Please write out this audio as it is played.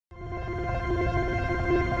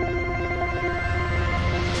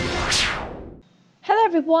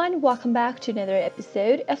everyone, welcome back to another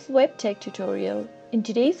episode of Web Tech Tutorial. In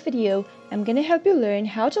today's video, I'm going to help you learn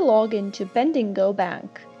how to log into Bendigo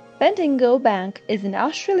Bank. Bendigo Bank is an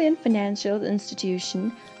Australian financial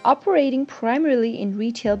institution operating primarily in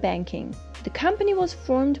retail banking. The company was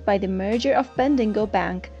formed by the merger of Bendigo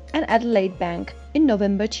Bank and Adelaide Bank in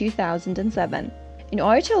November 2007. In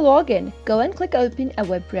order to log in, go and click open a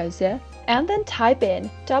web browser and then type in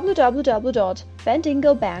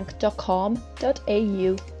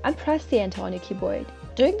www.bendigobank.com.au and press the enter on your keyboard.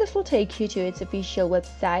 Doing this will take you to its official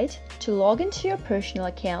website. To log into your personal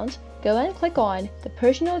account, go and click on the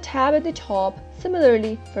Personal tab at the top.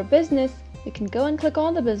 Similarly, for business, you can go and click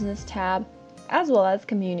on the Business tab as well as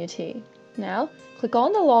Community. Now, click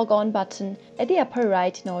on the Log On button at the upper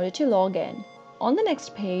right in order to log in. On the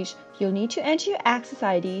next page, you'll need to enter your access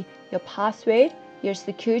ID, your password, your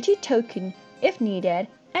security token if needed,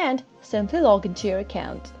 and simply log into your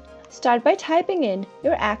account. Start by typing in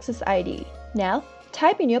your access ID. Now,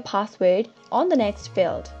 type in your password on the next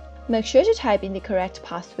field. Make sure to type in the correct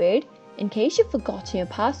password. In case you've forgotten your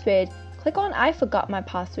password, click on I forgot my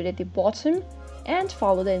password at the bottom and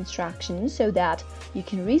follow the instructions so that you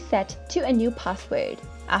can reset to a new password.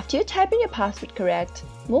 After you type in your password correct,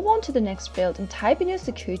 move on to the next field and type in your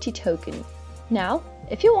security token. Now,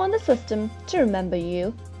 if you want the system to remember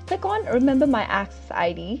you, click on Remember My Access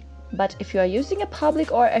ID, but if you are using a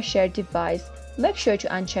public or a shared device, make sure to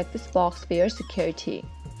uncheck this box for your security.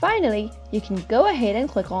 Finally, you can go ahead and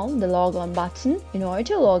click on the Log On button in order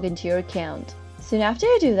to log into your account. Soon after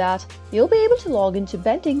you do that, you'll be able to log into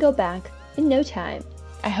Bendigo Bank in no time.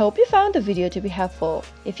 I hope you found the video to be helpful.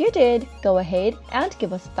 If you did, go ahead and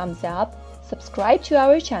give us a thumbs up. Subscribe to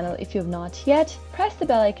our channel if you've not yet. Press the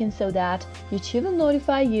bell icon so that YouTube will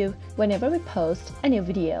notify you whenever we post a new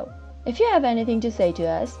video. If you have anything to say to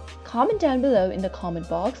us, comment down below in the comment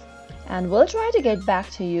box and we'll try to get back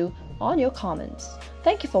to you on your comments.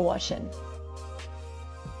 Thank you for watching.